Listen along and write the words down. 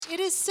It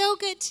is so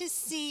good to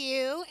see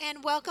you,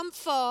 and welcome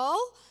fall.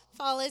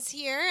 Fall is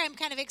here. I'm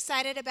kind of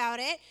excited about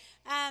it.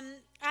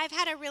 I've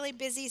had a really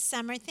busy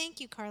summer.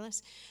 Thank you,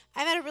 Carlos.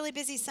 I've had a really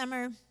busy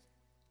summer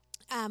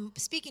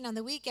speaking on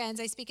the weekends.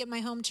 I speak at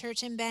my home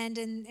church in Bend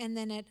and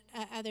then at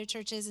other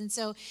churches. And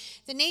so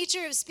the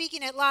nature of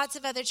speaking at lots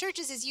of other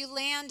churches is you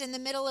land in the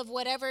middle of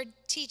whatever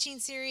teaching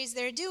series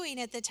they're doing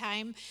at the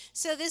time.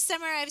 So this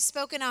summer I've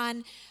spoken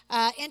on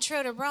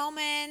Intro to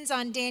Romans,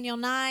 on Daniel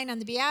 9, on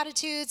the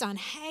Beatitudes, on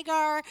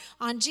Hagar,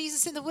 on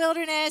Jesus in the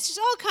wilderness, just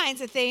all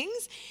kinds of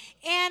things.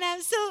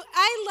 And so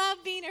I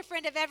love being a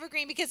friend of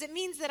Evergreen because it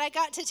means that I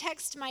got to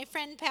text my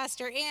friend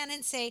Pastor Ann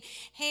and say,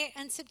 hey,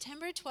 on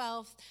September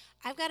 12th,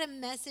 I've got a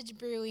message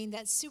brewing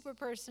that's super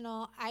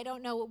personal. I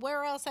don't know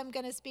where else I'm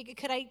going to speak.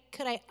 Could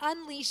I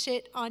unleash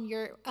it on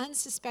your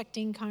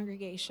unsuspecting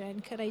congregation?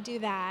 Could I do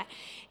that?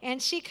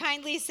 And she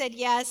kindly said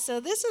yes.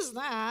 So this is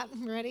that.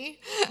 Ready?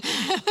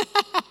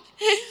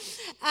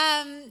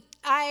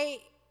 I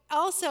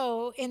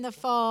also in the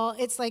fall,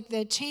 it's like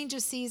the change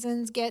of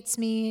seasons gets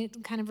me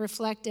kind of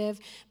reflective.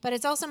 But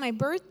it's also my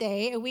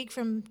birthday a week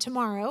from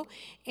tomorrow,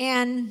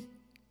 and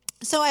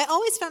so I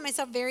always find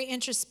myself very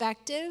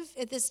introspective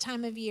at this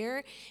time of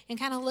year and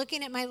kind of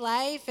looking at my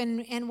life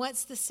and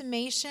what's the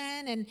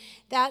summation, and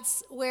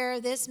that's where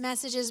this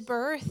message is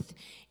birthed.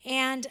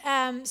 And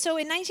so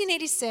in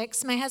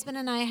 1986, my husband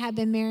and I had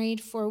been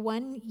married for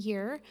 1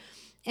 year,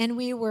 and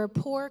we were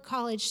poor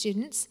college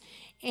students.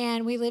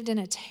 And we lived in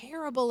a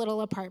terrible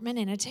little apartment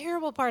in a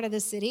terrible part of the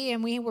city,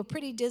 and we were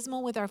pretty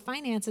dismal with our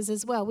finances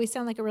as well. We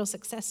sound like a real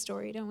success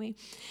story, don't we?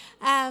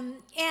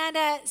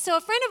 So a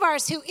friend of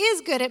ours who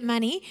is good at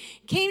money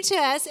came to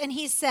us, and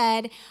he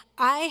said,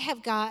 I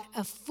have got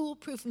a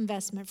foolproof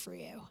investment for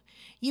you.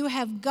 You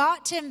have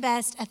got to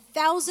invest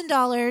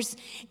 $1,000,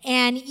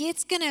 and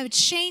it's going to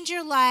change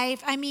your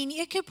life. I mean,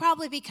 it could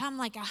probably become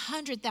like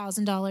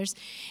 $100,000.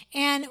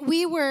 And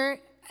we were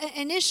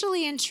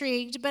initially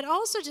intrigued, but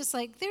also just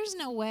like, there's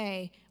no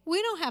way.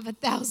 We don't have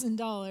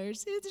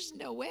 $1,000. There's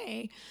no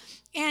way.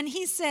 And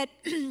he said,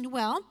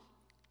 well,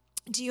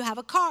 do you have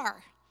a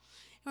car?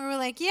 And we were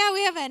like, yeah,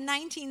 we have a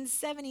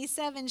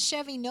 1977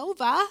 Chevy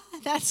Nova.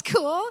 That's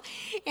cool.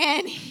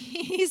 And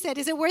he said,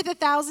 is it worth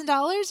 $1,000?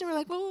 And we're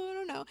like, well, I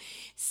don't know.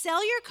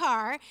 Sell your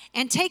car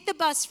and take the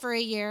bus for a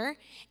year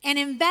and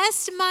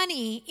invest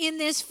money in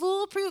this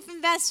foolproof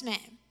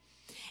investment.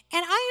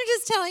 And I am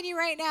just telling you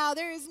right now,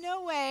 there is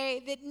no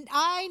way that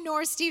I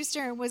nor Steve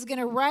Stern was going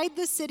to ride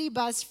the city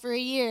bus for a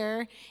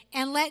year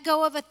and let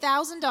go of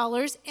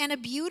 $1,000 and a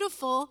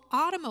beautiful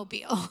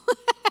automobile.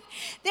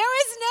 There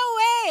was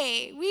no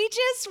way. We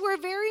just were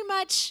very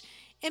much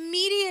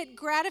immediate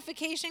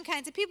gratification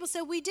kinds of people.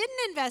 So we didn't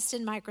invest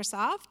in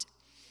Microsoft.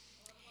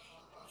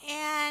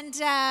 And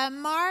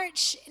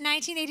March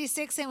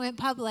 1986, it went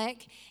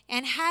public.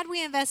 And had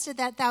we invested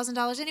that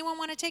 $1,000, anyone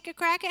want to take a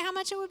crack at how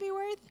much it would be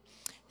worth?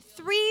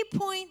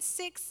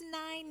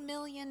 $3.69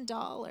 million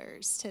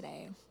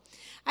today.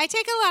 I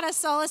take a lot of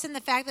solace in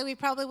the fact that we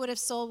probably would have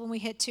sold when we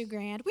hit $2,000.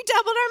 We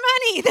doubled our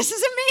money. This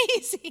is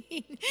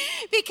amazing.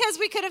 Because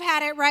we could have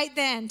had it right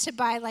then to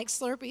buy like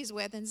Slurpees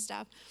with and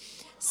stuff.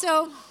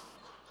 So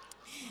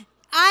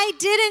I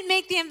didn't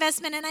make the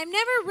investment, and I've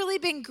never really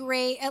been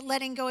great at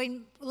letting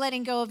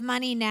go of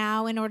money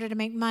now in order to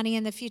make money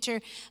in the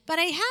future. But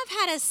I have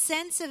had a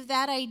sense of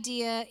that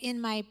idea in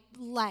my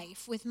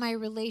life with my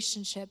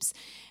relationships.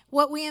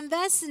 What we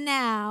invest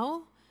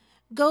now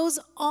goes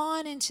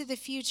on into the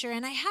future,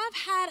 and I have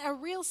had a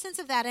real sense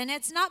of that. And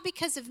it's not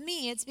because of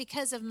me, it's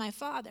because of my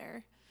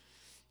father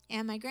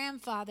and my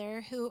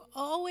grandfather, who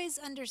always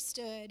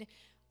understood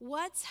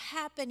what's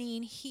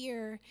happening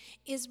here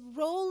is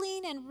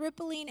rolling and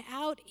rippling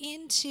out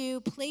into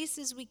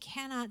places we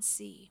cannot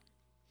see.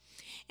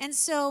 And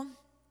so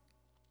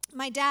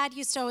my dad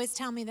used to always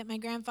tell me that my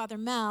grandfather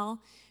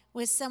Mel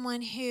was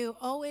someone who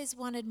always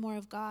wanted more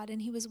of God, and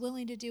he was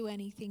willing to do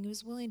anything. He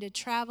was willing to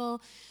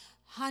travel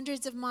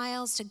hundreds of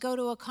miles to go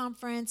to a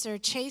conference or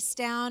chase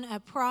down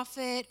a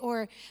prophet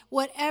or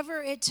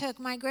whatever it took.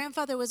 My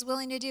grandfather was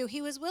willing to do.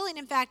 He was willing,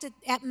 in fact,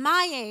 at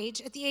my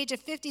age, at the age of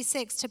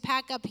 56, to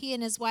pack up he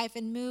and his wife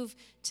and move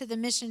to the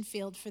mission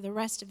field for the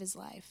rest of his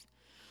life.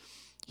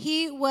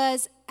 He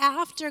was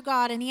after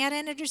God, and he had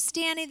an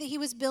understanding that he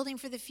was building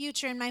for the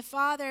future. And my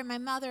father and my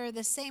mother are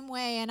the same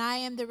way, and I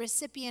am the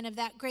recipient of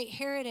that great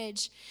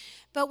heritage.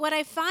 But what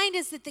I find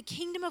is that the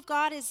kingdom of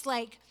God is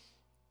like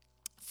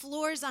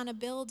floors on a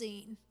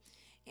building.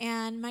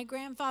 And my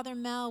grandfather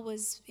Mel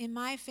was in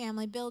my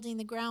family building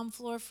the ground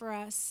floor for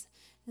us.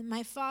 And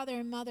my father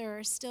and mother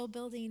are still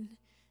building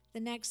the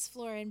next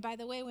floor. And by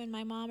the way, when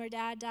my mom or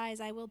dad dies,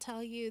 I will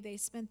tell you they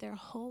spent their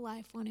whole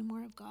life wanting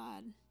more of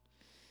God.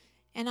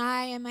 And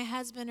I and my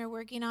husband are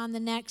working on the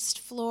next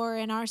floor,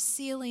 and our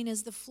ceiling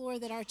is the floor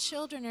that our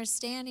children are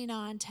standing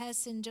on,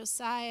 Tess and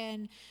Josiah,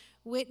 and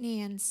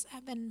Whitney and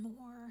 7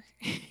 more.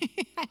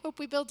 I hope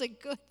we build a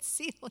good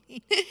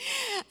ceiling,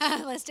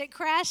 lest it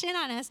crash in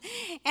on us.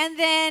 And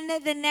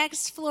then the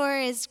next floor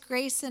is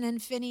Grayson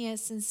and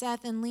Phineas and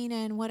Seth and Lena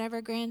and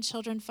whatever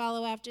grandchildren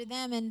follow after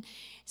them. And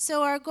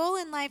so our goal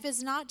in life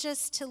is not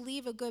just to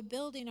leave a good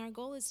building. Our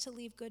goal is to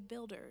leave good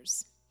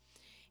builders.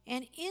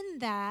 And in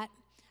that,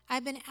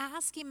 I've been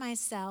asking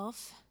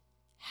myself,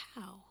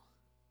 how?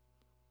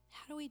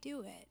 How do we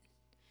do it?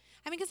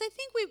 I mean, because I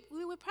think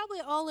we would probably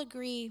all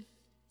agree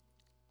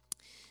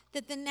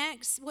that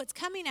what's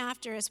coming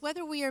after us,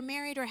 whether we are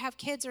married or have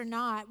kids or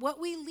not, what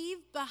we leave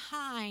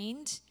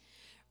behind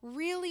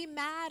really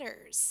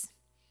matters.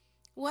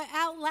 What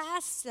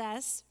outlasts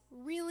us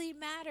really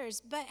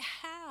matters. But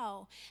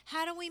how?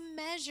 How do we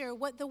measure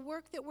what the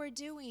work that we're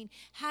doing?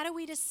 How do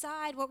we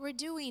decide what we're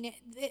doing?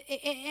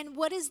 And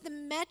what is the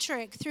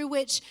metric through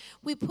which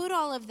we put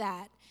all of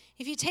that?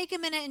 If you take a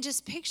minute and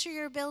just picture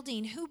your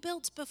building, who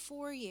built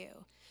before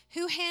you?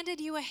 Who handed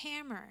you a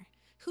hammer?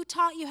 Who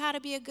taught you how to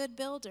be a good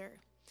builder?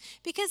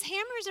 Because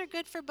hammers are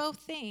good for both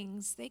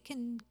things. They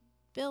can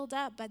build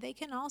up, but they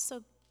can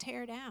also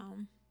tear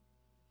down.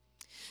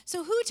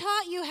 So who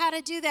taught you how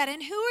to do that?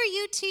 And who are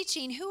you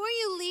teaching? Who are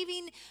you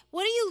leaving?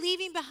 What are you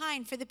leaving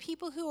behind for the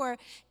people who are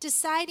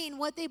deciding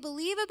what they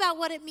believe about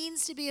what it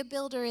means to be a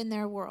builder in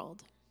their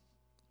world?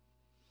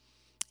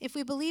 If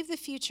we believe the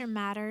future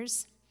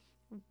matters,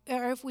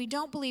 or if we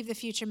don't believe the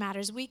future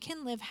matters, we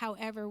can live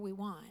however we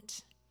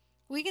want.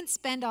 We can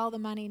spend all the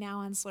money now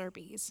on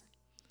Slurpees.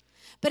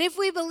 But if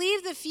we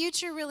believe the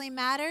future really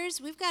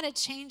matters, we've got to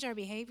change our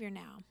behavior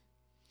now.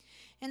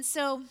 And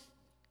so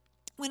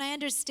when I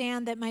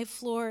understand that my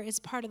floor is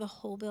part of the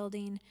whole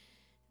building,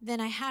 then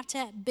I have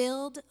to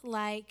build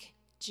like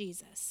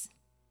Jesus.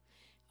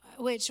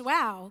 Which,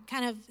 wow,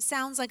 kind of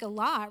sounds like a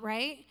lot,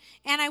 right?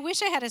 And I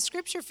wish I had a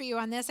scripture for you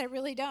on this. I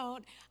really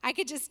don't. I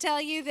could just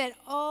tell you that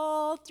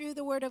all through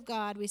the Word of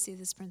God, we see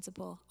this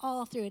principle.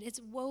 All through it. It's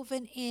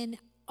woven in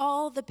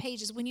all the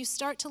pages. When you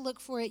start to look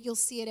for it, you'll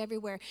see it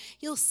everywhere.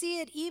 You'll see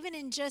it even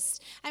in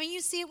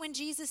you see it when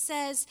Jesus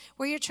says,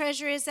 where your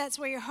treasure is, that's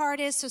where your heart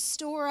is, so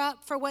store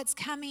up for what's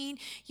coming.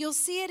 You'll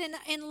see it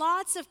in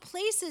lots of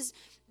places,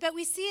 but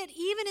we see it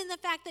even in the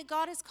fact that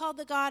God is called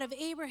the God of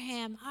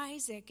Abraham,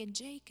 Isaac, and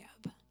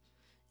Jacob.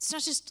 It's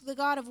not just the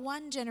God of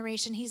one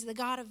generation, he's the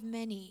God of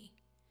many.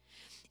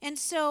 And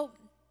so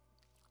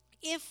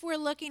if we're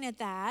looking at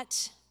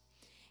that,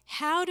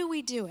 how do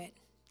we do it?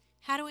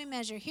 How do we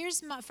measure?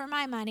 Here's for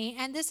my money,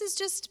 and this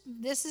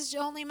is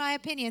only my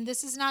opinion.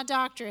 This is not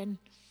doctrine.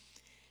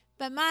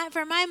 But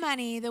for my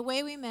money, the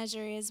way we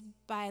measure is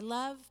by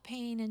love,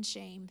 pain, and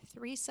shame.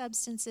 3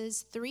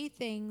 substances, 3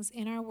 things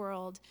in our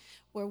world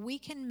where we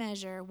can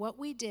measure what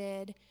we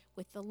did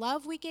with the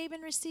love we gave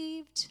and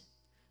received,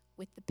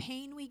 with the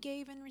pain we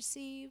gave and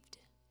received,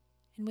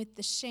 and with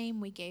the shame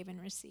we gave and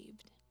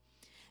received.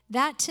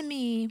 That, to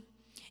me,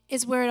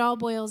 is where it all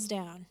boils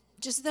down.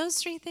 Just those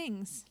 3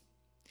 things.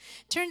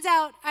 Turns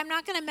out I'm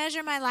not going to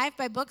measure my life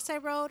by books I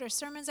wrote or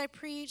sermons I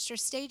preached or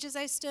stages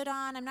I stood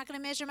on. I'm not going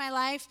to measure my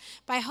life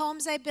by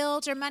homes I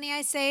built or money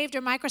I saved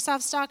or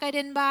Microsoft stock I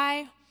didn't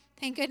buy.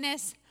 Thank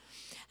goodness.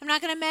 I'm not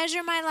going to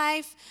measure my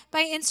life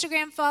by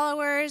Instagram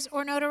followers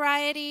or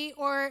notoriety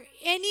or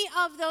any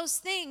of those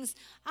things.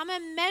 I'm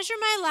going to measure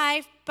my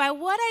life by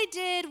what I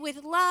did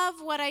with love,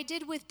 what I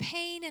did with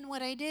pain, and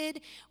what I did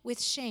with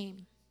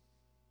shame.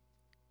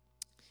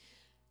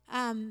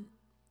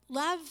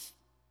 Love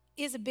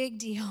is a big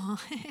deal.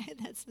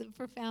 That's the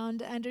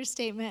profound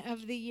understatement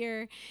of the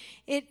year.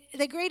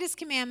 The greatest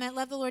commandment,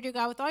 love the Lord your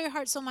God with all your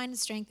heart, soul, mind, and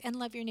strength, and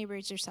love your neighbor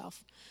as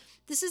yourself.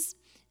 This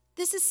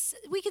is,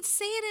 we could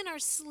say it in our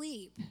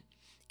sleep.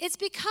 It's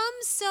become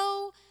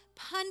so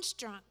punch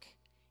drunk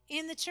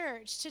in the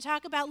church to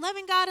talk about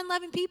loving God and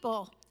loving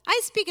people.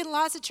 I speak in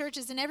lots of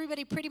churches, and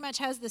everybody pretty much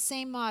has the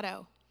same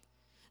motto.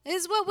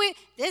 This is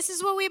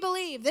what we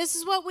believe. This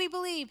is what we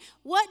believe.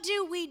 What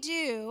do we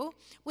do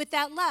with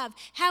that love?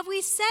 Have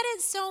we said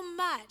it so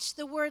much,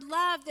 the word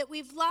love, that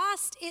we've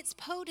lost its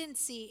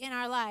potency in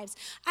our lives?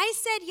 I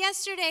said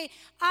yesterday,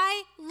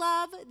 I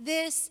love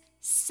this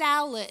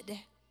salad.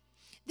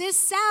 This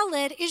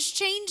salad is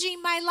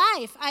changing my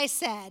life, I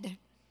said.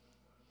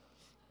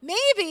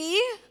 Maybe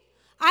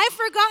I've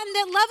forgotten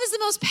that love is the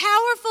most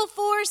powerful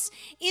force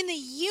in the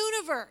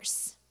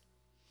universe.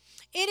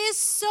 It is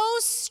so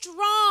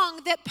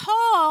strong that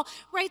Paul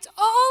writes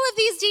all of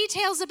these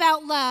details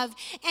about love,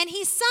 and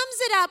he sums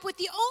it up with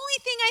the only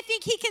thing I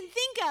think he can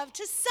think of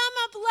to sum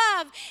up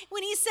love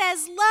when he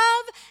says,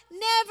 love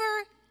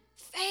never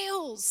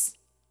fails.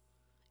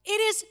 It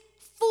is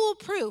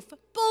foolproof,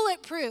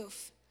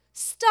 bulletproof,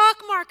 stock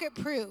market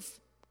proof,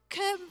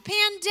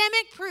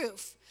 pandemic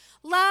proof.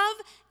 Love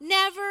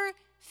never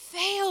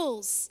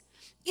fails.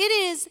 It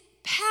is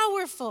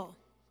powerful.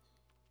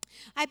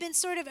 I've been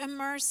sort of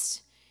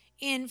immersed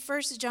in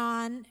 1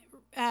 John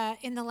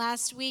in the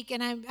last week,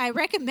 and I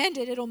recommend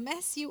it. It'll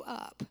mess you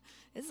up.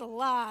 It's a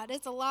lot.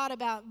 It's a lot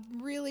about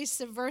really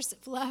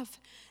subversive love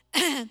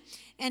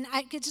And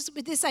I could just,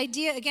 with this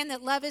idea again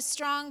that love is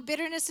strong,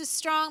 bitterness is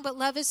strong, but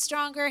love is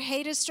stronger.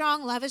 Hate is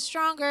strong, love is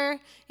stronger.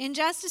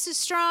 Injustice is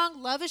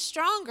strong, love is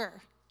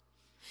stronger.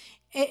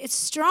 It's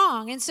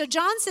strong. And so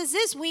John says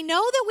this, we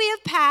know that we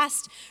have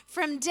passed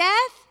from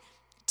death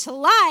to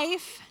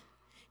life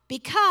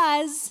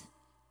because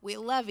we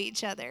love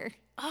each other.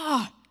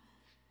 Oh,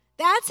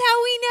 that's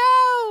how we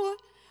know.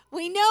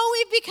 We know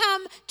we've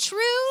become true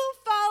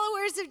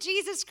followers of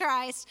Jesus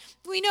Christ.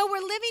 We know we're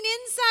living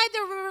inside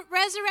the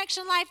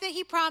resurrection life that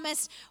he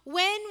promised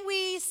when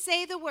we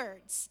say the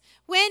words,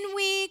 when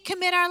we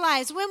commit our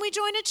lives, when we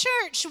join a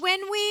church,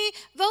 when we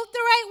vote the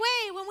right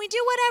way, when we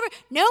do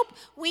whatever. Nope,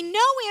 we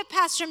know we have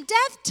passed from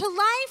death to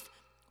life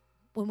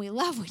when we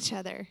love each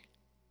other.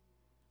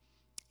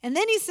 And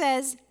then he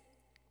says,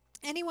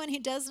 anyone who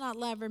does not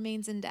love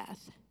remains in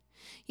death.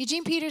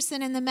 Eugene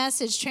Peterson in The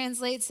Message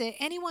translates it,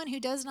 anyone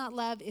who does not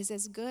love is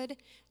as good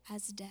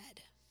as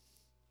dead.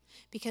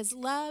 Because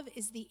love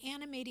is the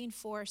animating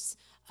force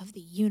of the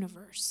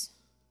universe.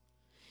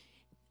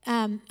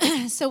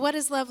 So what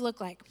does love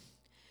look like?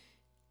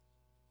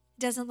 It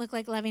doesn't look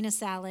like loving a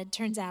salad,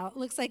 turns out. It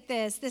looks like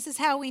this. This is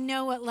how we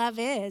know what love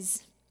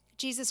is.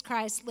 Jesus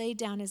Christ laid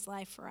down his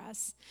life for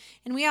us.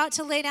 And we ought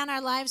to lay down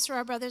our lives for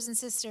our brothers and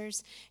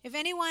sisters. If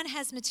anyone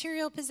has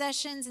material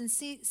possessions and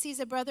sees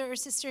a brother or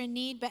sister in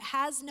need but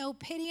has no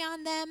pity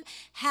on them,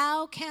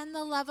 how can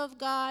the love of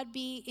God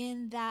be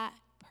in that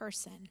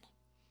person?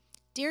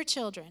 Dear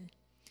children,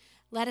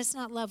 let us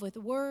not love with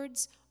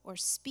words or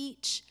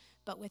speech,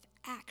 but with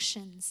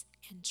actions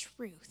and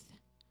truth.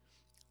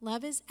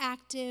 Love is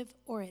active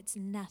or it's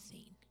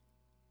nothing.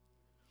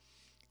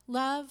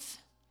 Love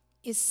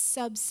is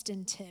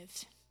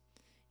substantive.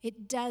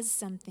 It does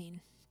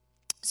something.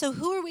 So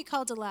who are we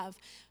called to love?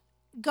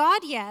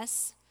 God,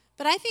 yes,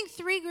 but I think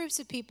three groups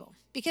of people.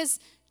 Because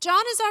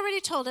John has already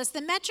told us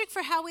the metric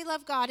for how we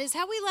love God is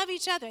how we love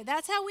each other.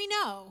 That's how we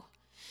know.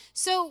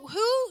 So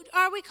who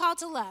are we called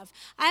to love?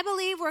 I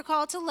believe we're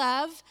called to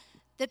love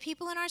the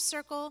people in our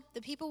circle, the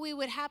people we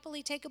would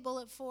happily take a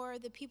bullet for,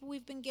 the people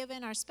we've been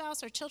given, our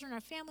spouse, our children, our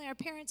family, our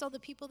parents, all the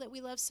people that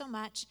we love so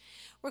much.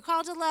 We're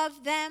called to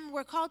love them.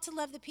 We're called to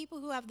love the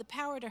people who have the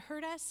power to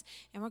hurt us,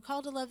 and we're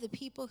called to love the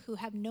people who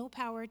have no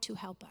power to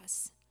help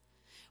us.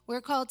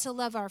 We're called to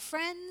love our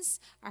friends,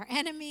 our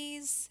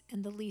enemies,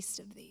 and the least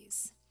of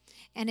these.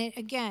 And it,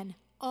 again,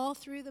 all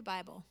through the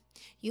Bible.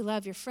 You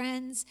love your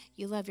friends,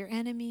 you love your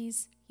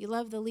enemies, you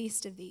love the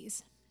least of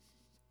these.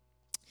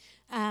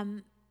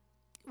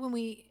 When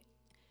we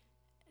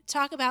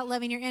talk about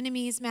loving your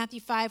enemies, Matthew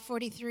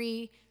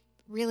 5:43,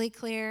 really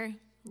clear.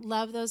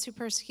 Love those who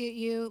persecute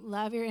you.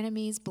 Love your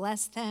enemies.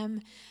 Bless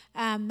them.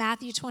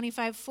 Matthew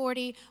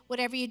 25:40,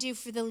 whatever you do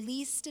for the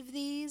least of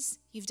these,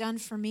 you've done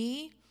for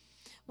me.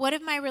 What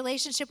if my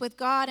relationship with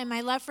God and my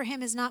love for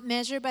him is not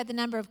measured by the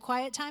number of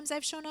quiet times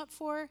I've shown up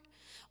for?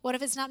 What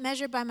if it's not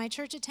measured by my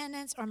church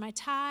attendance or my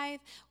tithe?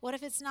 What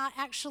if it's not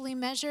actually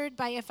measured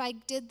by if I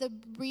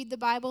read the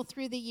Bible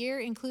through the year,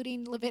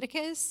 including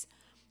Leviticus?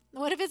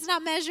 What if it's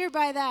not measured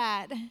by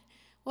that?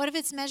 What if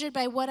it's measured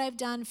by what I've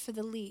done for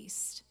the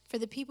least, for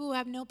the people who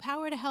have no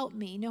power to help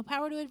me, no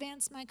power to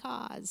advance my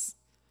cause?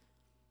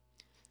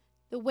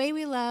 The way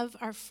we love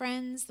our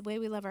friends, the way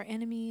we love our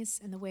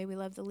enemies, and the way we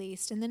love the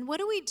least. And then what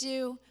do we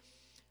do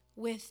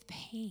with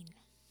pain?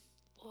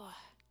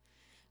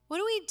 What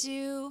do we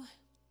do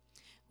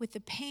with the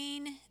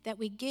pain that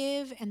we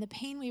give and the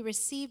pain we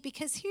receive?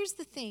 Because here's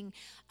the thing,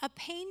 a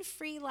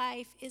pain-free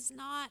life is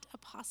not a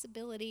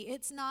possibility.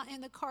 It's not in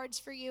the cards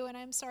for you, and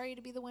I'm sorry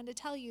to be the one to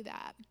tell you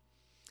that.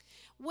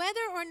 Whether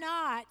or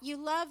not you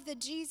love the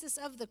Jesus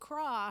of the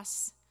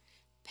cross,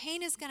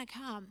 pain is going to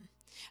come.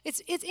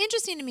 It's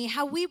interesting to me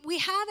how we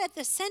have at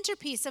the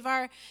centerpiece of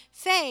our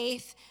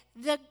faith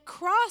the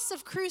cross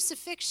of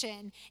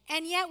crucifixion,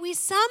 and yet we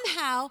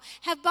somehow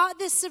have bought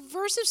this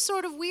subversive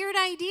sort of weird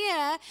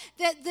idea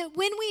that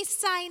when we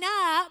sign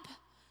up,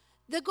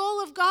 the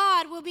goal of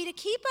God will be to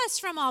keep us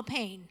from all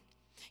pain.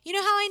 You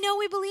know how I know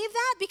we believe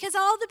that? Because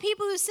all the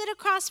people who sit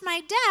across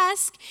my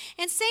desk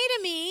and say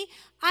to me,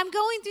 I'm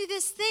going through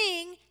this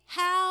thing,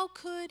 how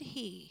could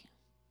he?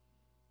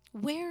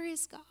 Where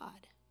is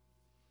God?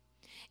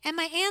 And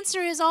my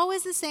answer is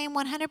always the same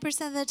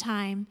 100% of the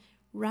time,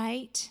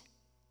 right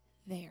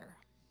there.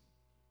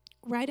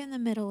 Right in the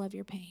middle of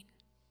your pain.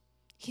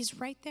 He's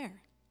right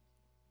there.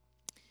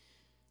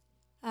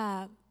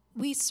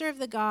 We serve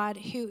the God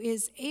who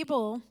is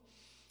able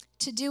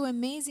to do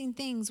amazing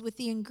things with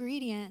the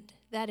ingredient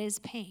that is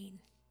pain.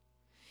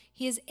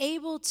 He is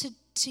able to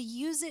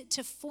use it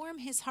to form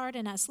his heart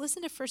in us.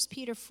 Listen to 1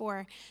 Peter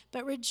 4.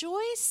 But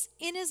rejoice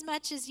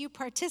inasmuch as you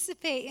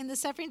participate in the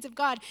sufferings of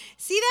God.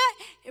 See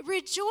that?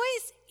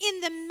 Rejoice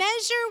in the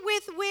measure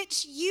with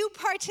which you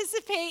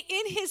participate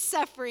in his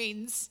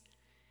sufferings.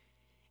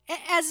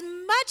 As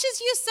much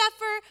as you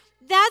suffer,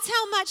 that's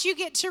how much you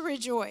get to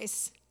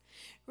rejoice.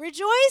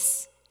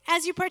 Rejoice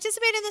as you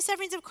participate in the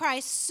sufferings of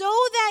Christ, so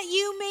that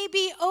you may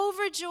be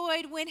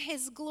overjoyed when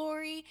his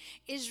glory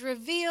is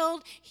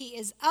revealed. He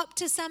is up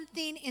to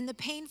something in the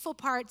painful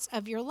parts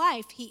of your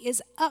life. He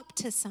is up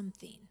to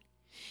something.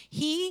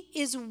 He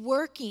is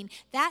working.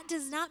 That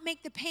does not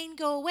make the pain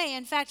go away.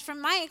 In fact, from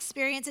my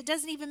experience, it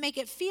doesn't even make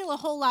it feel a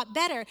whole lot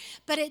better,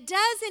 but it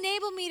does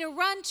enable me to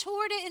run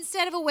toward it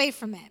instead of away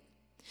from it.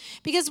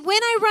 Because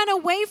when I run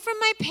away from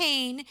my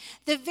pain,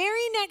 the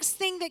very next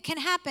thing that can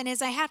happen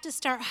is I have to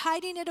start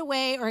hiding it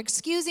away or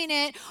excusing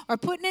it or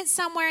putting it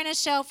somewhere in a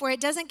shelf where it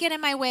doesn't get in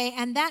my way,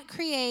 and that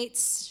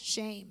creates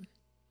shame.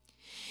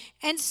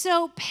 And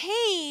so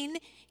pain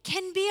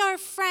can be our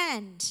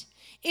friend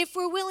if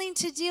we're willing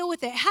to deal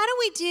with it. How do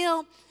we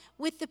deal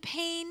with the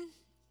pain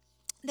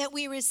that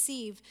we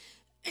receive,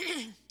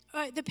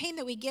 or the pain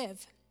that we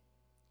give?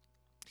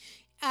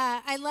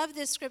 I love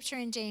this scripture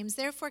in James.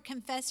 Therefore,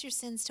 confess your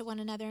sins to one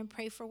another and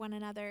pray for one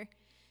another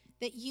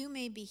that you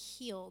may be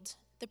healed.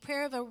 The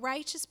prayer of a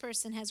righteous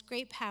person has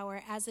great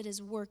power as it is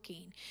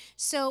working.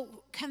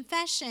 So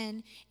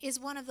confession is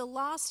one of the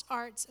lost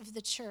arts of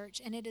the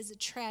church, and it is a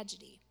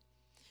tragedy.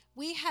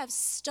 We have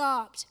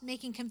stopped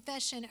making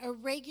confession a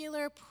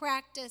regular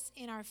practice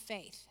in our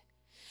faith.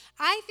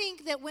 I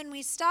think that when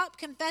we stop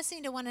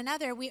confessing to one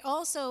another, we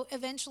also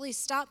eventually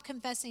stop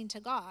confessing to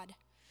God.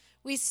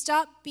 We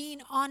stop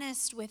being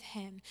honest with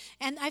him.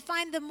 And I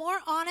find the more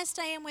honest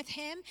I am with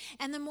him,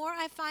 and the more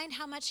I find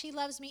how much he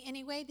loves me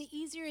anyway, the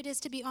easier it is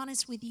to be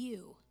honest with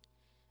you.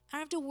 I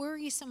don't have to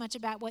worry so much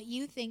about what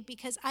you think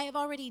because I have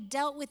already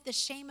dealt with the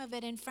shame of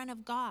it in front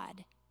of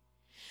God.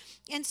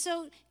 And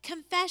so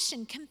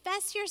confession,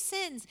 confess your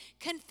sins,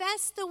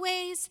 confess the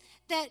ways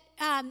that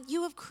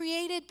you have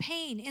created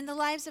pain in the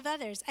lives of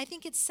others. I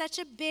think it's such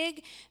a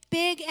big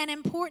and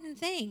important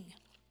thing.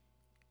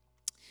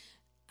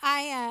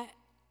 I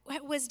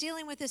was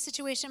dealing with a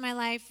situation in my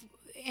life,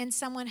 and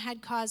someone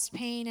had caused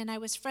pain, and I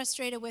was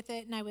frustrated with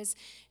it, and I was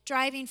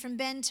driving from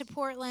Bend to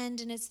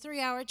Portland, and it's a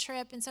 3-hour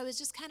trip, and so I was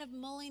just kind of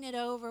mulling it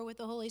over with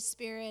the Holy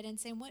Spirit and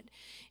saying, what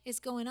is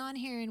going on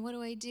here, and what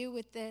do I do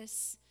with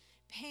this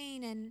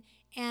pain?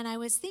 And I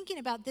was thinking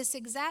about this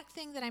exact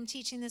thing that I'm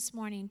teaching this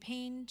morning,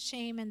 pain,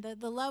 shame, and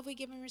the love we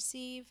give and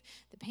receive,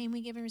 the pain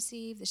we give and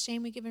receive, the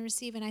shame we give and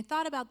receive, and I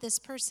thought about this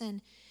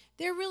person.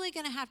 They're really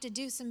going to have to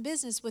do some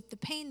business with the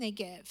pain they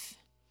give.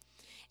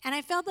 And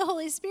I felt the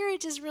Holy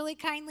Spirit just really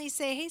kindly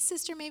say, hey,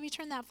 sister, maybe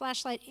turn that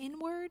flashlight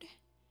inward.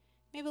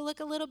 Maybe look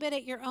a little bit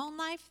at your own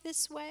life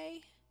this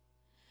way.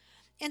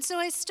 And so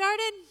I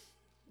started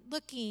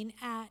looking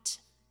at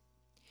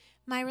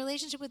my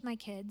relationship with my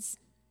kids,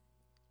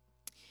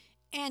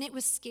 and it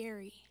was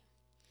scary.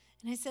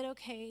 And I said,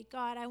 okay,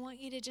 God, I want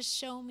you to just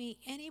show me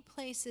any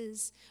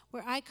places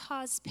where I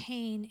caused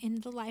pain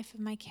in the life of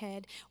my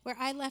kid, where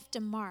I left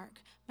a mark,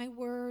 my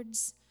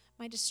words,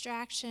 my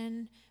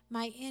distraction,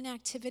 my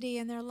inactivity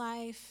in their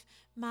life,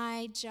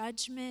 my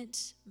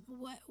judgment,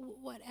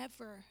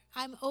 whatever.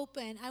 I'm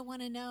open. I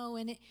want to know.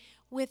 And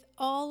with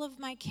all of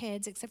my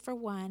kids, except for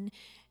one,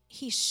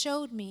 he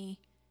showed me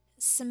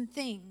some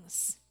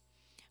things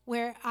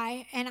where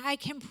I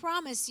can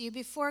promise you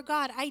before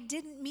God, I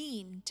didn't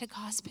mean to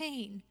cause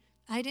pain.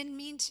 I didn't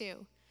mean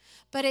to.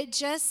 But it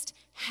just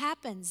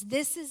happens.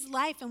 This is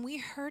life, and we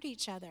hurt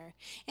each other.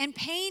 And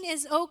pain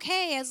is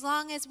okay as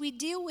long as we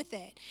deal with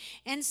it.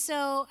 And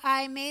so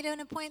I made an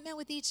appointment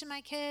with each of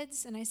my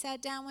kids, and I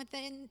sat down with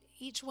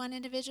each one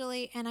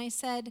individually, and I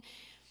said,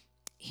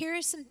 here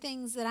are some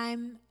things that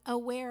I'm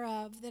aware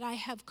of that I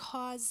have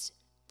caused,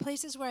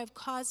 places where I've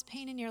caused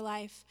pain in your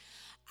life.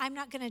 I'm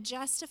not going to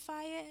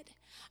justify it.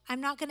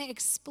 I'm not going to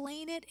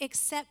explain it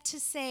except to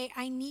say,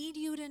 I need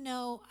you to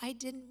know I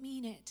didn't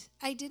mean it.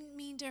 I didn't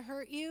mean to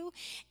hurt you.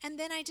 And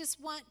then I just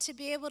want to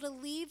be able to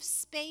leave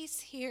space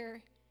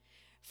here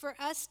for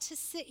us to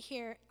sit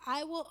here.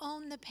 I will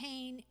own the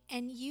pain,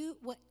 and you,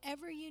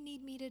 whatever you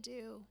need me to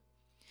do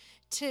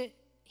to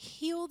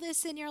heal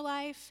this in your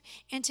life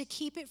and to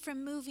keep it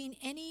from moving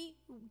any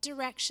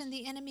direction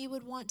the enemy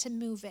would want to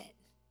move it.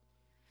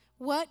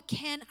 What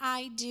can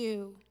I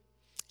do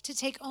to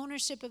take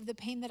ownership of the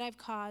pain that I've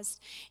caused?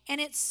 And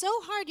it's so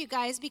hard, you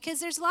guys, because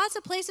there's lots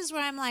of places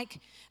where I'm like,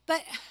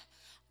 but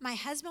my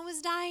husband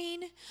was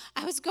dying.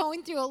 I was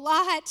going through a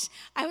lot.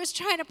 I was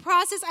trying to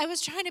process. I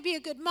was trying to be a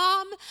good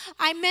mom.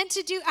 I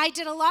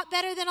did a lot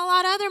better than a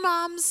lot of other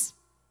moms.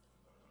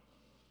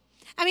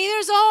 I mean,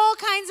 there's all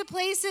kinds of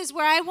places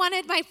where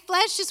my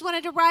flesh just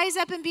wanted to rise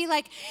up and be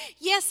like,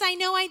 yes, I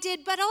know I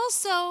did, but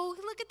also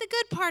look at the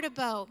good part of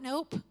Bo.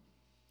 Nope.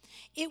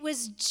 It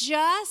was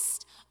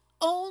just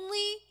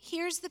only,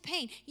 here's the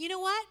pain. You know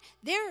what?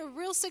 There are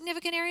real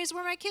significant areas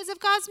where my kids have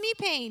caused me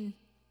pain.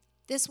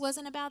 This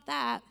wasn't about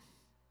that.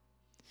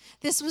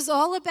 This was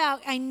all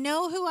about, I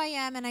know who I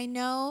am, and I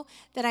know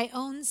that I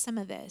own some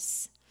of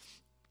this.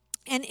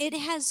 And it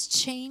has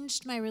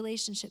changed my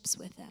relationships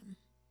with them.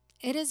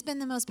 It has been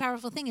the most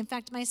powerful thing. In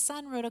fact, my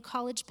son wrote a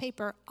college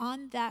paper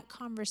on that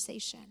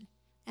conversation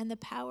and the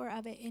power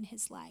of it in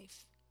his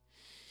life.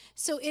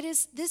 So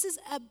this is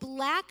a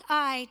black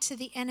eye to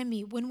the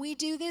enemy. When we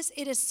do this,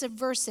 it is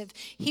subversive.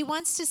 He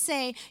wants to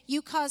say,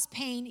 you cause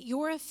pain,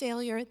 you're a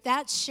failure,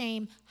 that's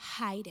shame,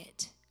 hide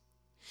it.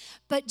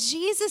 But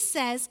Jesus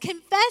says,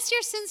 confess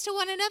your sins to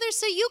one another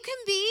so you can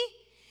be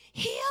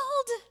healed.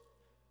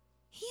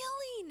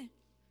 Healing.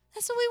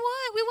 That's what we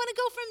want. We want to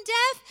go from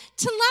death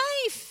to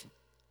life.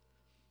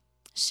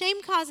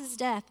 Shame causes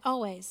death,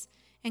 always.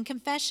 And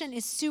confession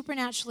is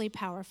supernaturally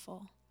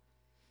powerful.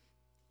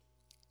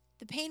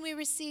 The pain we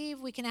receive,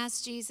 we can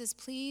ask Jesus,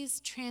 please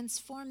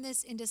transform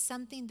this into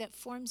something that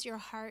forms your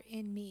heart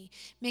in me.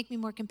 Make me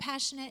more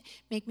compassionate,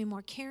 make me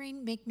more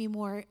caring, make me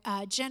more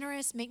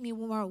generous, make me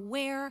more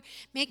aware,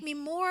 make me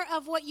more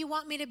of what you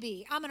want me to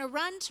be. I'm going to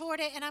run toward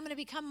it, and I'm going to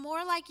become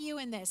more like you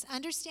in this.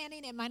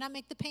 Understanding it might not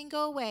make the pain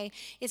go away.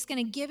 It's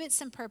going to give it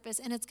some purpose,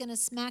 and it's going to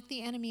smack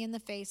the enemy in the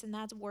face, and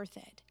that's worth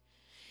it.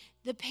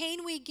 The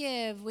pain we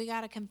give, we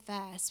got to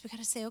confess. We got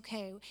to say,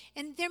 okay.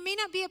 And there may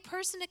not be a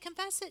person to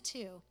confess it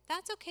to.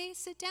 That's okay.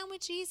 Sit down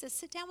with Jesus.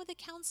 Sit down with a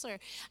counselor.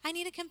 I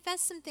need to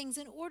confess some things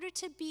in order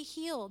to be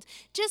healed.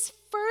 Just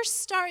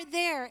first start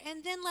there,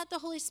 and then let the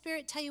Holy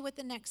Spirit tell you what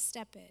the next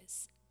step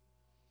is.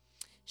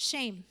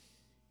 Shame.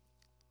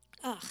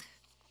 Ugh.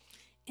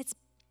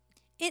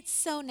 It's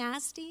so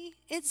nasty.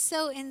 It's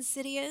so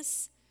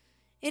insidious.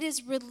 It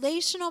is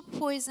relational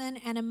poison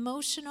and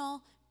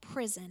emotional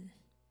prison.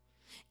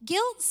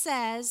 Guilt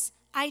says,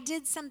 I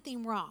did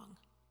something wrong.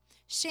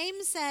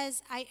 Shame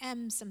says, I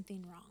am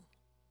something wrong.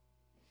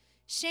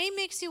 Shame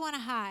makes you want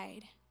to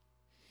hide.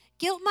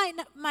 Guilt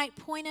might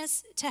point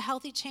us to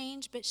healthy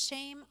change, but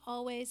shame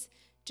always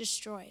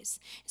destroys.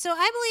 So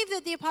I believe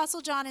that the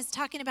Apostle John is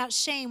talking about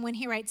shame when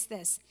he writes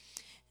this.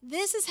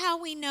 This is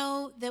how we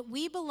know that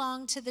we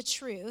belong to the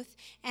truth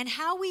and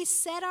how we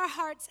set our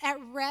hearts at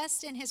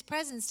rest in his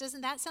presence.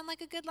 Doesn't that sound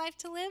like a good life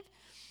to live?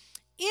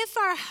 If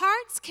our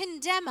hearts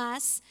condemn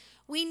us,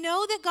 we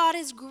know that God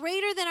is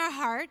greater than our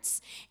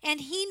hearts, and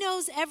he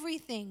knows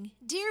everything.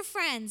 Dear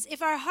friends,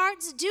 if our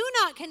hearts do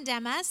not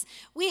condemn us,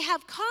 we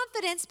have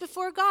confidence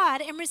before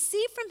God and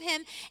receive from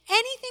him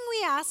anything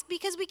we ask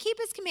because we keep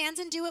his commands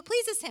and do what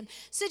pleases him.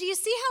 So do you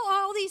see how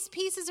all these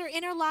pieces are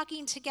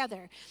interlocking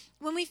together?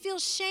 When we feel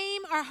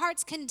shame, our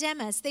hearts condemn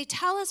us. They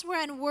tell us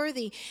we're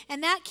unworthy,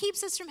 and that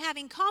keeps us from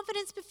having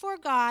confidence before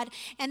God,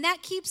 and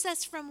that keeps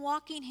us from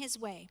walking his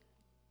way.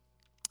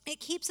 It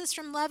keeps us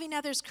from loving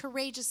others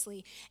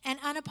courageously and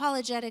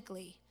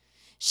unapologetically.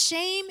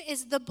 Shame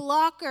is the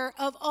blocker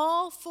of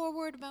all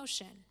forward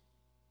motion.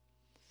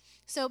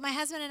 So my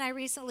husband and I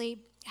recently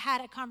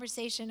had a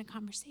conversation.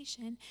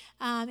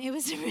 It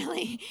was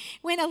really,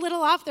 went a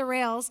little off the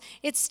rails.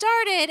 It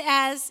started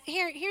as,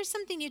 here's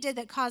something you did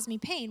that caused me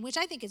pain, which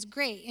I think is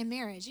great in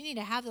marriage. You need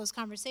to have those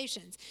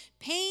conversations.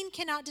 Pain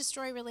cannot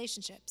destroy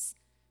relationships.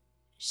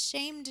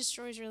 Shame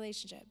destroys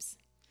relationships.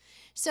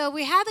 So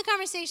we had the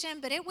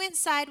conversation, but it went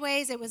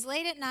sideways. It was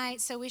late at night,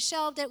 so we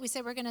shelved it. We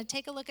said, we're going to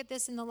take a look at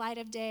this in the light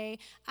of day.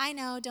 I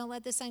know, don't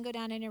let the sun go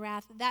down in your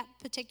wrath. That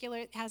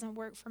particular hasn't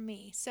worked for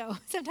me. So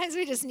sometimes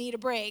we just need a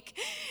break.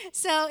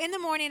 So in the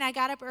morning, I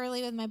got up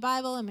early with my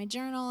Bible and my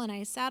journal, and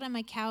I sat on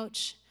my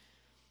couch,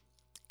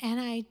 and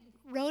I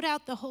wrote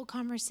out the whole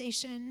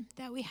conversation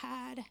that we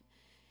had.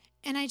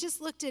 And I just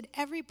looked at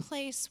every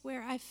place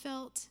where I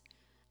felt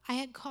I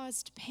had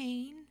caused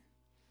pain.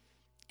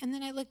 And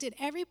then I looked at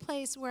every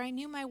place where I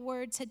knew my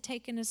words had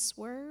taken a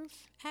swerve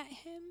at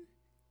him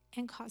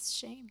and caused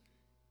shame.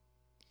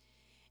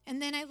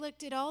 And then I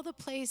looked at all the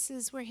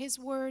places where his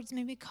words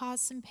maybe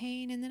caused some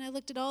pain. And then I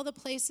looked at all the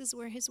places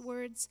where his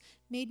words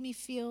made me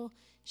feel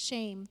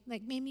shame,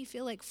 like made me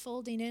feel like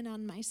folding in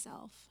on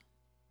myself.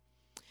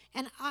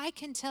 And I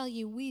can tell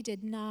you, we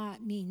did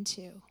not mean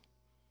to.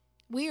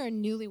 We are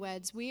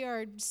newlyweds. We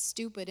are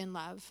stupid in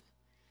love.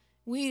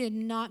 We did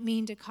not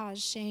mean to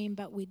cause shame,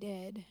 but we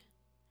did.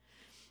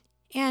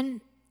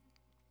 And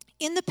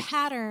in the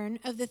pattern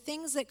of the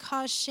things that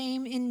cause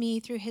shame in me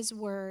through his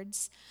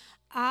words,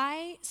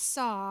 I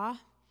saw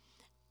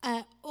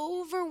an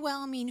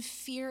overwhelming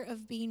fear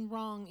of being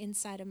wrong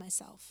inside of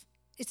myself.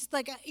 It's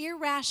like an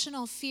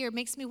irrational fear. It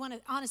makes me want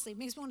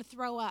to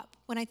throw up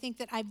when I think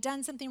that I've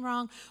done something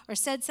wrong or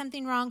said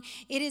something wrong.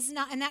 It is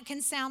not, and that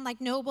can sound like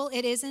noble.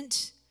 It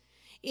isn't.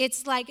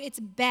 It's like it's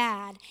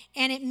bad.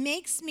 And it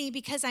makes me,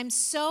 because I'm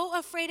so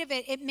afraid of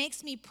it, it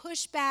makes me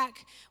push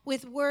back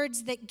with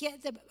words that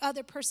get the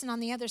other person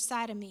on the other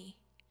side of me.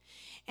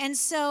 And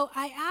so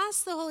I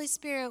asked the Holy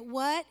Spirit,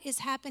 what is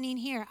happening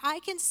here? I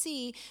can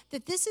see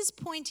that this is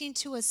pointing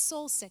to a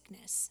soul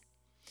sickness.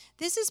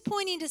 This is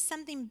pointing to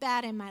something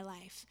bad in my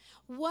life.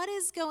 What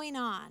is going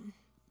on?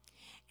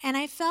 And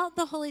I felt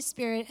the Holy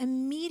Spirit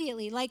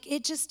immediately, like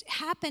it just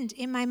happened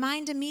in my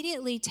mind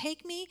immediately,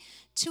 take me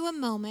to a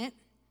moment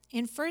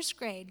in first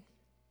grade.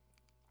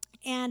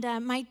 And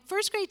my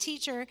first grade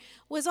teacher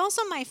was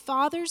also my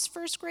father's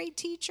first grade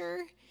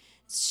teacher.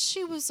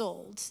 She was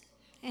old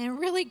and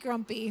really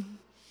grumpy.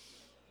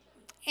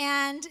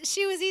 And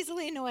she was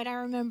easily annoyed, I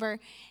remember.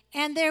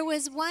 And there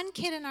was one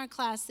kid in our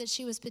class that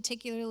she was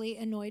particularly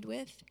annoyed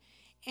with.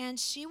 And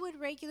she would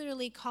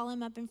regularly call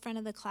him up in front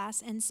of the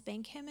class and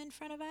spank him in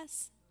front of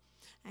us.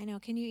 I know,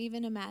 can you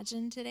even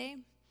imagine today?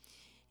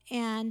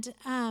 And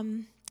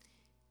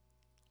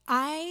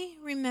I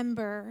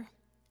remember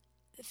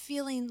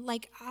feeling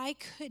like I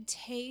could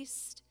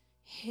taste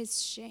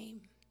his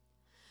shame.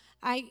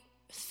 I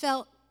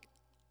felt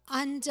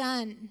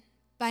undone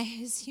by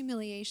his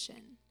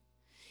humiliation.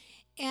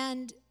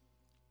 And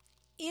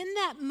in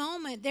that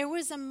moment, there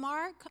was a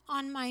mark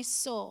on my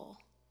soul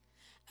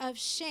of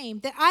shame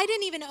that I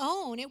didn't even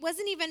own. It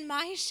wasn't even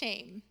my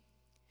shame.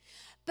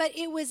 But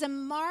it was a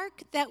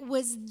mark that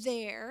was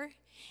there,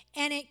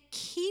 and it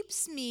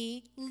keeps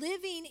me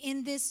living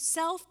in this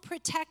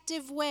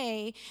self-protective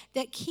way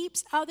that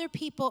keeps other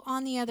people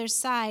on the other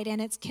side,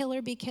 and it's kill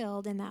or be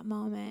killed in that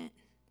moment.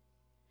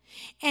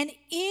 And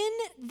in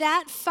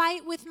that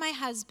fight with my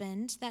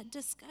husband, that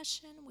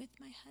discussion with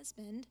my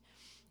husband,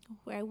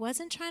 where I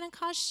wasn't trying to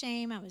cause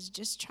shame, I was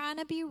just trying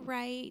to be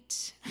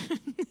right.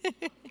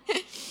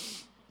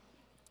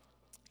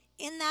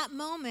 In that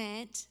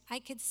moment, I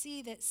could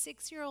see that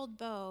 6-year-old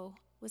Bo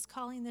was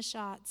calling the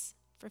shots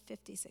for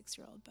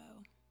 56-year-old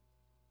Bo.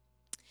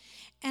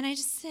 And I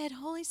just said,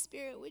 Holy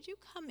Spirit, would you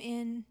come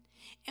in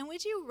and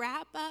would you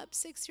wrap up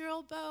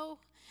 6-year-old Bo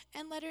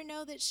and let her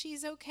know that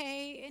she's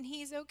okay and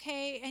he's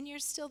okay and you're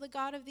still the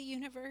God of the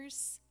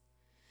universe?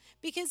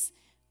 Because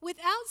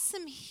without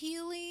some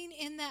healing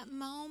in that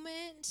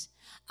moment,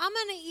 I'm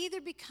going to either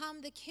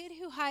become the kid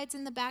who hides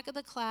in the back of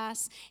the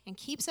class and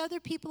keeps other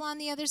people on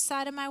the other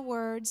side of my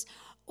words,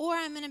 or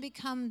I'm going to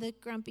become the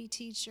grumpy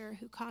teacher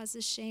who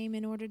causes shame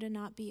in order to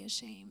not be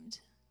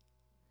ashamed.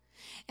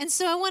 And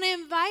so I want to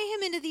invite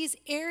him into these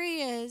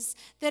areas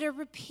that are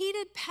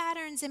repeated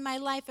patterns in my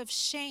life of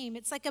shame.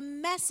 It's like a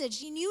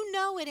message, and you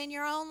know it in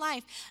your own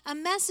life, a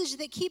message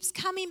that keeps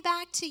coming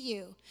back to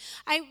you.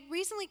 I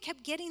recently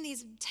kept getting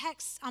these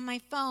texts on my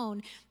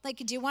phone, like,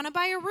 do you want to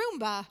buy a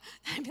Roomba?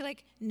 I'd be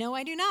like, no,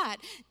 I do not.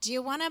 Do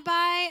you want to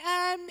buy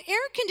an air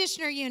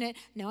conditioner unit?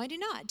 No, I do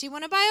not. Do you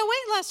want to buy a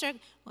weight loss drug?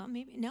 Well,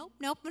 maybe, no,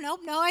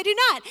 I do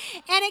not.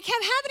 And it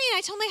kept happening.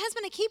 I told my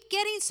husband, I keep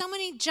getting so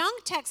many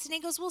junk texts. And he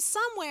goes, well,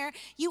 somewhere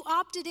you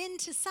opted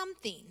into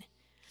something.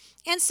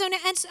 And so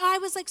I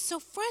was like so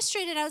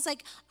frustrated. I was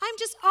like, I'm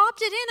just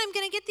opted in. I'm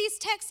going to get these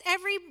texts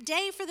every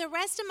day for the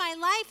rest of my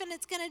life, and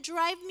it's going to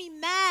drive me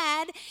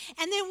mad.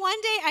 And then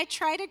one day I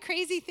tried a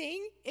crazy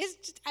thing.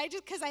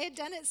 Because I had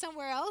done it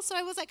somewhere else. So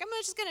I was like, I'm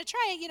just going to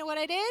try it. You know what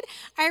I did?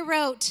 I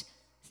wrote,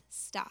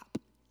 stop.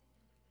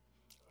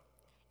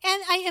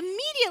 And I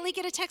immediately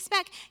get a text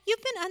back,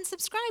 you've been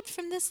unsubscribed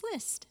from this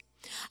list.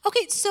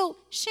 Okay, so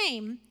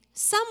shame,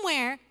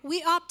 somewhere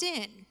we opt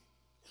in.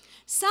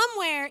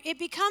 Somewhere it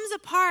becomes a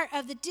part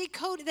of the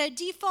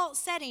default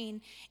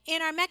setting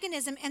in our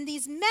mechanism, and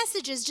these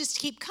messages just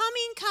keep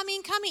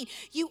coming.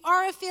 You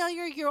are a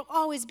failure, you'll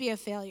always be a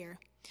failure.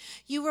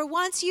 You were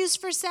once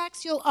used for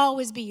sex, you'll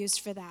always be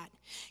used for that.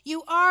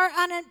 You are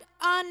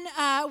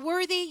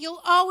unworthy,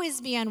 you'll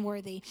always be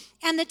unworthy.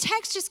 And the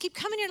texts just keep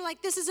coming in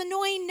like, this is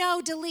annoying,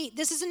 no, delete.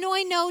 This is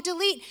annoying, no,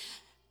 delete.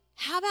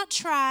 How about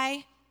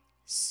try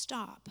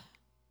stop?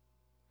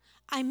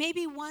 I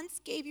maybe once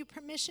gave you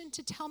permission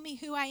to tell me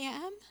who I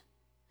am,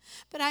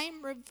 but I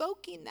am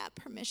revoking that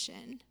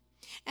permission.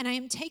 And I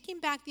am taking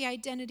back the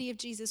identity of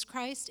Jesus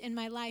Christ in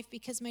my life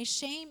because my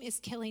shame is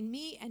killing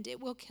me and it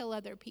will kill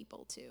other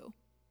people too.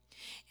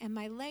 And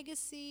my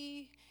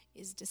legacy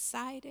is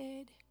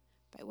decided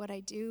by what I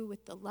do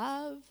with the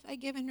love I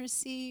give and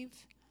receive,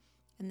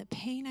 and the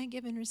pain I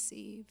give and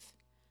receive,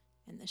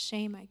 and the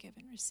shame I give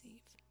and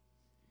receive.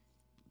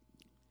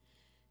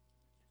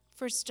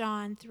 1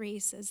 John 3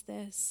 says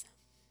this,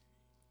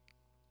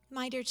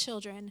 my dear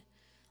children,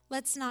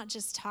 let's not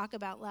just talk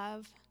about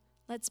love,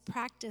 let's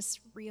practice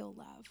real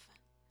love.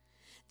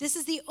 This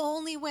is the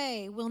only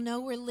way we'll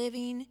know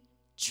we're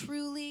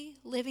truly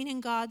living in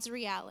God's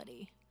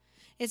reality.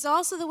 It's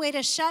also the way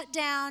to shut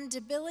down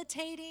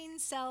debilitating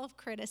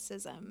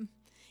self-criticism,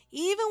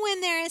 even when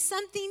there is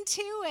something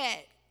to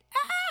it.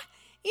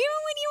 Even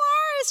when you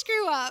are a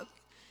screw-up,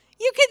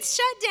 you can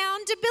shut down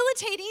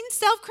debilitating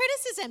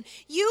self-criticism.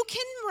 You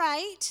can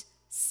write,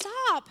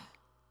 stop.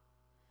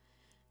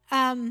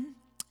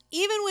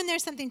 Even when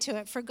there's something to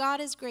it, for God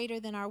is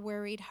greater than our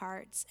worried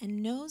hearts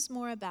and knows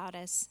more about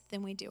us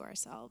than we do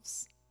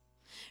ourselves.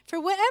 For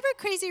whatever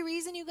crazy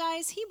reason, you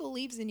guys, he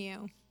believes in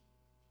you.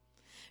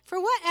 For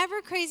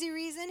whatever crazy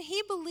reason,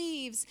 he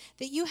believes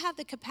that you have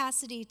the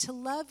capacity to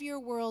love your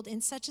world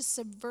in such a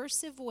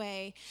subversive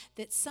way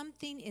that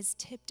something is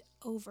tipped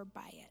over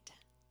by it.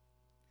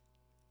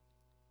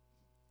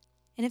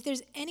 And if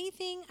there's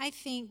anything I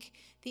think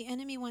the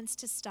enemy wants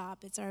to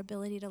stop, it's our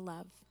ability to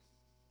love.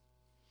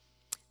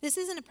 This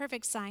isn't a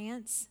perfect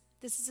science.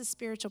 This is a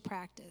spiritual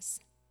practice.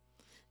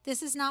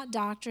 This is not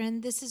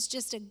doctrine. This is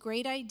just a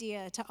great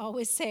idea to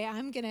always say,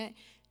 I'm going to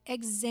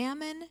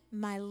examine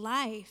my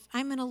life.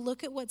 I'm going to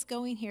look at what's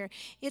going here.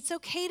 It's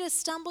okay to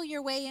stumble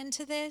your way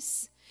into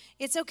this.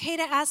 It's okay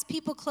to ask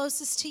people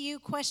closest to you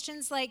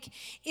questions like,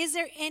 is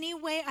there any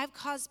way I've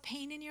caused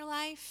pain in your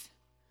life?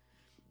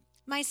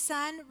 My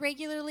son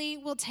regularly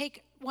will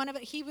take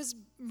he was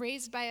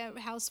raised by a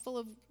house full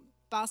of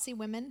bossy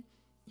women,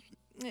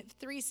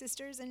 3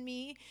 sisters and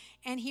me,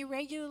 and he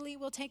regularly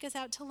will take us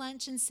out to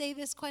lunch and say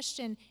this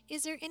question,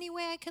 is there any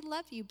way I could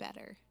love you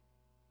better?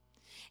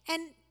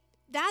 And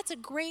that's a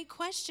great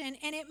question,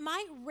 and it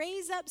might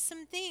raise up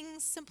some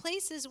things, some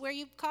places where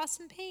you've caused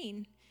some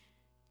pain.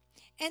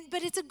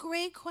 But it's a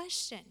great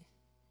question.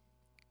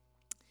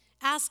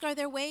 Ask, are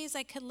there ways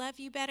I could love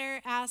you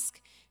better? Ask,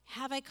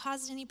 have I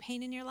caused any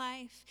pain in your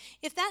life?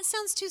 If that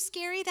sounds too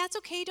scary, that's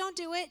okay. Don't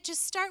do it.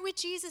 Just start with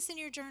Jesus in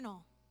your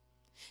journal.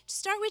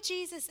 Start with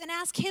Jesus and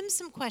ask him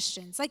some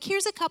questions. Like,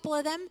 here's a couple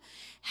of them.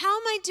 How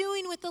am I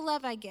doing with the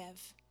love I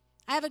give?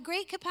 I have a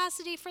great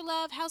capacity for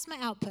love. How's my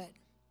output?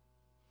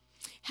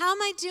 How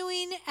am I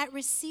doing at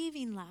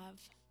receiving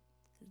love?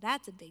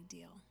 That's a big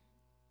deal.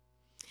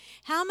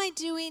 How am I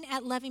doing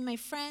at loving my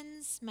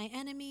friends, my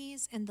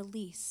enemies, and the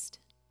least?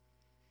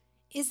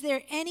 Is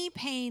there any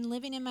pain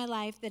living in my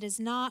life that is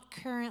not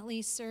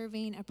currently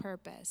serving a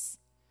purpose?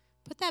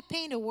 Put that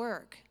pain to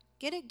work.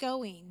 Get it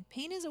going.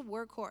 Pain is a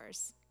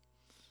workhorse.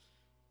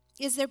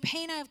 Is there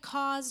pain I've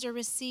caused or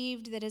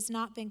received that has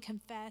not been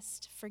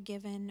confessed,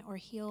 forgiven, or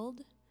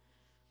healed?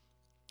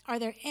 Are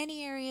there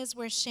any areas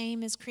where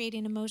shame is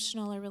creating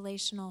emotional or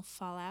relational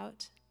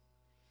fallout?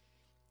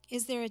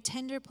 Is there a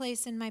tender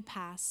place in my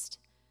past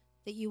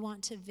that you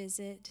want to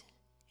visit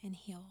and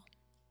heal?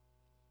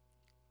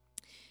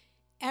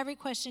 Every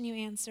question you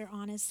answer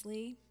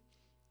honestly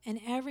and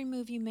every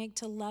move you make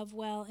to love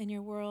well in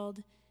your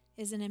world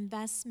is an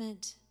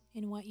investment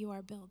in what you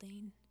are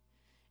building.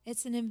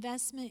 It's an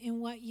investment in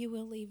what you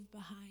will leave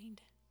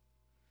behind.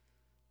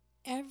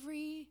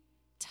 Every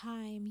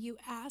time you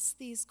ask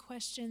these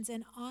questions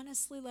and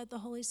honestly let the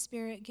Holy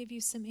Spirit give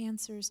you some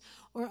answers,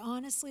 or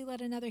honestly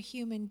let another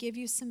human give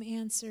you some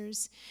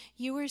answers,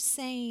 you are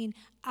saying,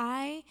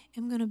 I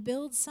am going to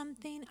build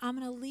something, I'm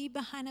going to leave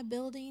behind a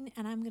building,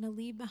 and I'm going to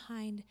leave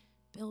behind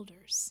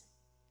builders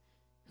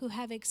who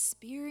have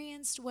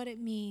experienced what it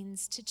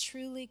means to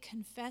truly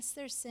confess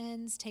their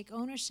sins, take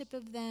ownership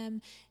of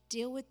them,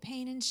 deal with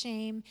pain and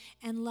shame,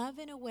 and love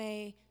in a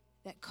way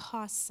that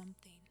costs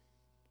something.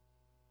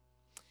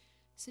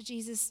 So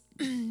Jesus,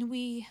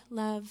 we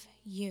love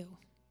you.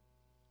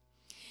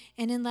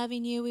 And in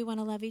loving you, we want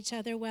to love each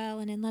other well.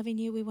 And in loving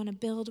you, we want to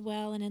build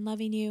well. And in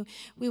loving you,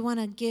 we want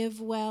to give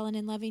well. And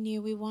in loving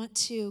you, we want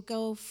to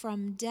go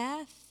from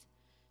death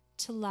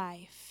to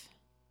life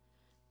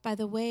by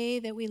the way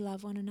that we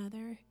love one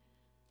another.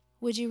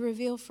 Would you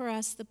reveal for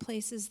us the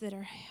places that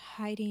are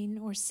hiding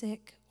or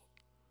sick?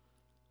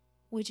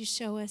 Would you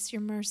show us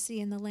your mercy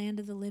in the land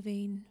of the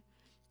living?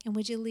 And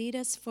would you lead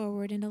us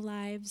forward into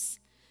lives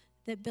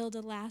that build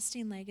a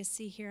lasting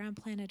legacy here on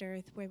planet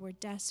Earth where we're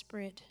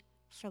desperate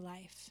for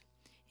life?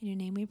 In your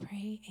name we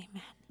pray,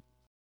 amen.